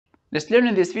Let's learn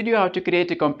in this video how to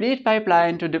create a complete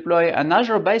pipeline to deploy an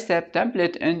Azure Bicep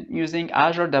template using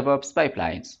Azure DevOps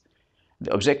Pipelines.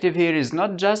 The objective here is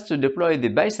not just to deploy the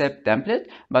Bicep template,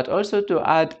 but also to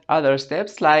add other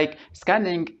steps like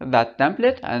scanning that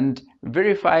template and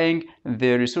verifying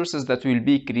the resources that will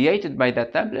be created by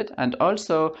that template, and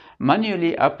also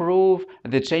manually approve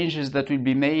the changes that will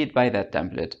be made by that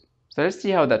template. So let's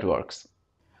see how that works.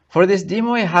 For this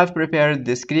demo, I have prepared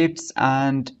the scripts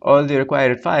and all the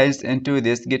required files into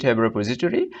this GitHub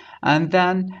repository. And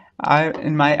then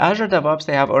in my Azure DevOps,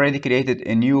 I have already created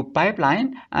a new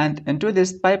pipeline. And into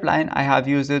this pipeline, I have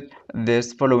used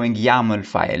this following YAML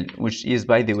file, which is,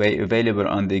 by the way, available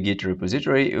on the Git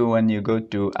repository. When you go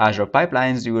to Azure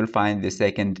Pipelines, you will find the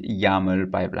second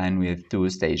YAML pipeline with 2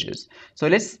 stages. So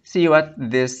let's see what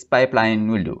this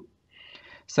pipeline will do.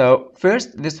 So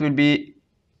first,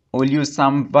 we'll use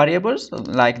some variables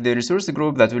like the resource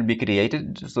group that will be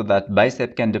created so that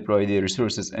Bicep can deploy the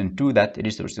resources into that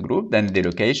resource group. Then the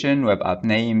location, web app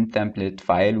name, template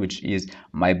file, which is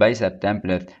my Bicep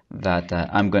template that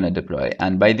I'm going to deploy.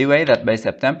 And by the way, that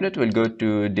Bicep template will go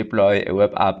to deploy a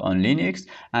web app on Linux,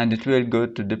 and it will go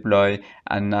to deploy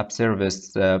an app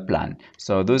service plan.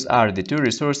 So those are the 2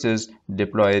 resources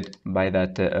deployed by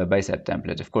that Bicep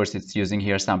template. Of course, it's using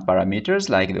here some parameters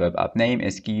like the web app name,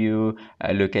 SKU,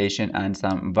 location, and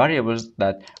some variables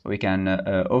that we can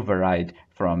override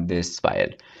from this file.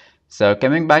 So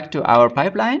coming back to our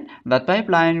pipeline, that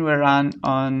pipeline will run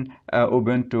on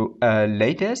Ubuntu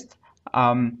latest,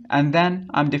 and then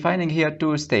I'm defining here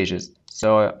 2 stages.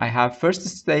 So I have first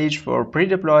stage for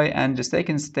pre-deploy and the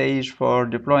second stage for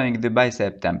deploying the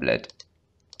Bicep template.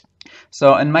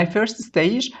 So in my first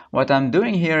stage, what I'm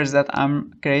doing here is that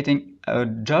I'm creating a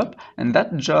job, and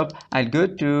that job I'll go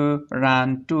to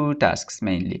run 2 tasks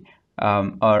mainly,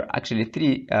 or actually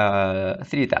three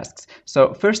tasks.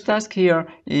 So first task here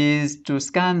is to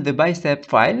scan the Bicep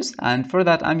files, and for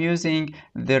that I'm using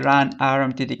the run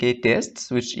rmttk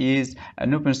tests, which is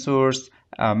an open source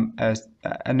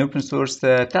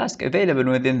task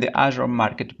available within the Azure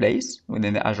Marketplace,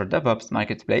 within the Azure DevOps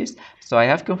Marketplace. So I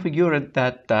have configured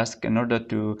that task in order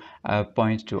to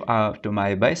point to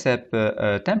my Bicep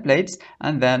templates,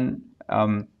 and then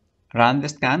run the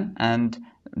scan and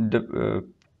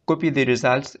copy the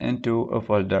results into a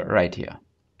folder right here.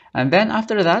 And then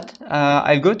after that,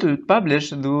 I'll go to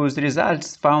publish those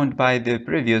results found by the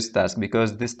previous task,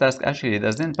 because this task actually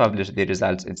doesn't publish the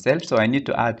results itself. So I need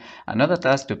to add another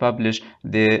task to publish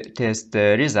the test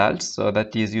results. So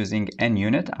that is using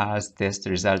NUnit as test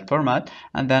result format.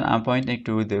 And then I'm pointing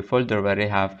to the folder where I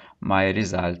have my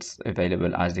results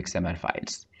available as XML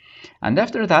files. And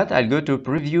after that, I'll go to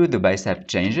preview the Bicep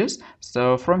changes.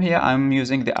 So from here, I'm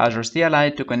using the Azure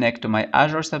CLI to connect to my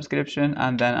Azure subscription,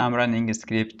 and then I'm running a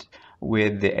script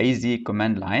with the AZ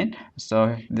command line.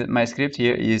 So my script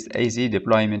here is AZ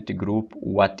deployment group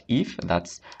what if.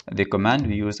 That's the command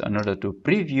we use in order to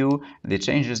preview the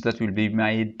changes that will be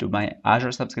made to my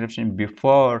Azure subscription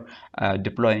before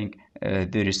deploying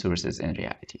the resources in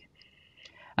reality.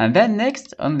 And then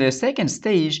next, on the second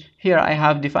stage, here I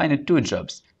have defined 2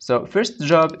 jobs. So first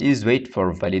job is wait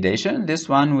for validation. This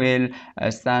one will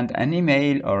send an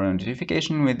email or a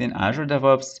notification within Azure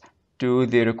DevOps to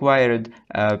the required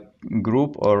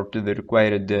group or to the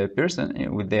required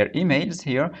person with their emails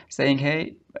here, saying,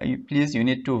 hey, please, you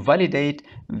need to validate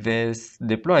this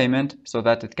deployment so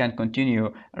that it can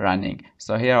continue running.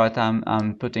 So here what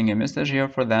I'm putting a message here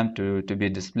for them to be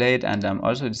displayed, and I'm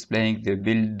also displaying the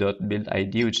build.build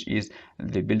ID, which is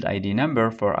the build ID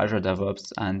number for Azure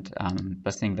DevOps, and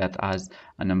passing that as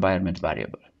an environment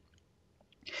variable.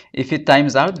 If it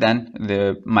times out, then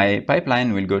my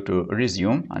pipeline will go to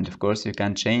resume, and of course you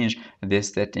can change this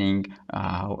setting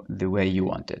the way you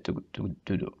want it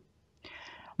to do.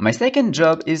 My second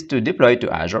job is to deploy to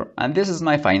Azure, and this is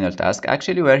my final task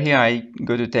actually, where here I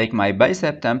go to take my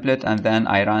Bicep template and then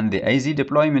I run the AZ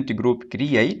deployment group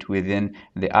create within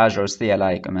the Azure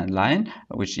CLI command line,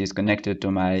 which is connected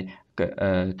to my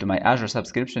Azure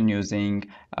subscription using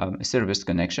service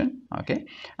connection. Okay,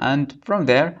 and from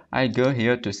there I go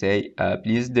here to say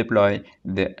please deploy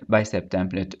the Bicep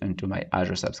template into my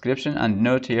Azure subscription, and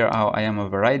note here how I am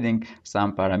overriding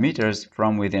some parameters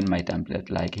from within my template,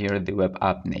 like here the web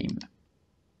app name.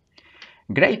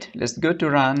 Great, let's go to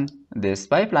run this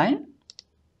pipeline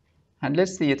and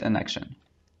let's see it in action.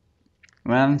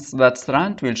 Once that's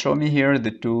run, it will show me here the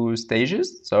 2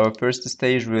 stages. So first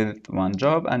stage with 1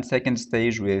 job and second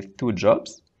stage with 2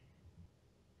 jobs.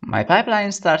 My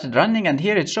pipeline started running, and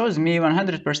here it shows me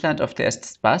 100% of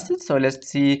tests passed. So let's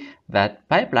see that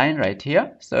pipeline right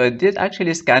here. So it did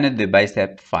actually scan the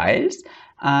Bicep files,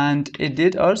 and it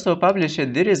did also publish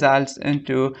the results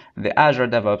into the Azure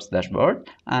DevOps dashboard,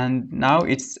 and now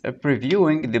it's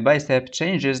previewing the Bicep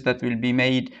changes that will be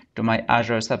made to my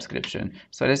Azure subscription.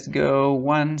 So let's go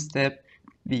one step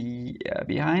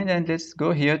behind, and let's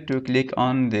go here to click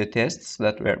on the tests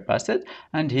that were passed,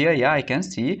 and here, yeah, I can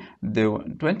see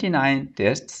the 29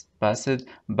 tests passed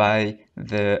by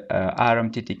the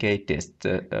RMTTK test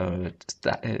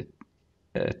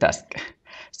task.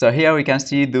 So here we can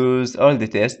see all the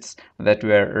tests that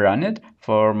were run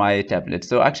for my tablet.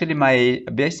 So actually my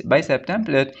Bicep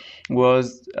template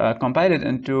was compiled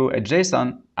into a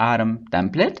JSON ARM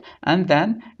template, and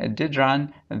then it did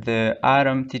run the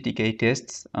ARM TTK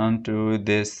tests onto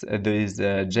these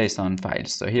JSON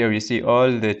files. So here you see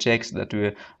all the checks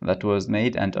that was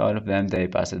made, and all of them they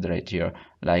passed right here,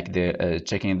 like the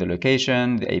checking the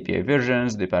location, the API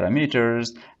versions, the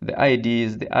parameters, the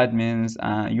IDs, the admins,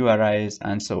 URIs,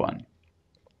 and so on.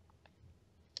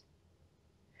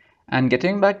 And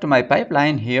getting back to my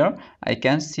pipeline here, I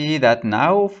can see that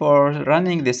now for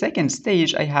running the second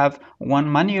stage, I have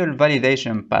one manual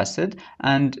validation passed,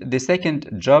 and the second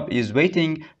job is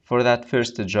waiting for that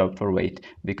first job for wait.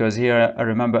 Because here, I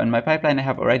remember in my pipeline, I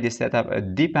have already set up a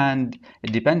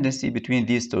dependency between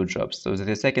these two jobs. So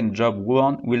the second job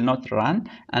will not run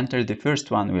until the first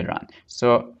one will run.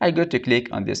 So I go to click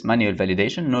on this manual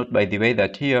validation. Note, by the way,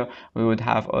 that here we would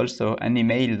have also an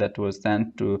email that was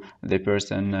sent to the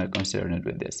person concerned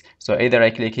with this. So either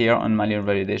I click here on manual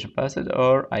validation passed,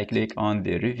 or I click on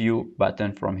the review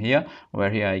button from here, where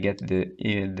here I get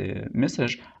the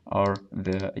message, or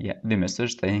the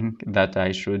message saying that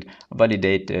I should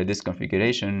validate this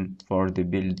configuration for the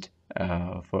build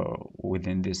for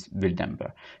within this build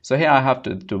number. So here I have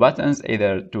two buttons,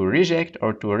 either to reject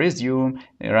or to resume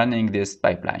running this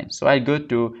pipeline. So I go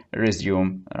to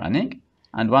resume running,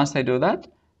 and once I do that,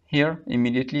 here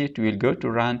immediately it will go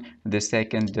to run the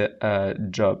second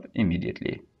job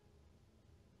immediately.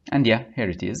 And yeah, here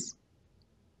it is.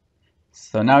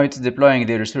 So now it's deploying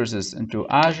the resources into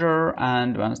Azure,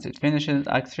 and once it finishes,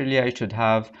 actually I should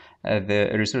have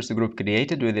the resource group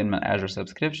created within my Azure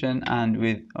subscription, and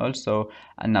with also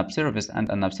an app service, and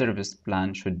an app service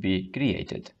plan should be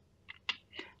created.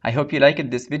 I hope you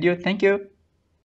liked this video. Thank you.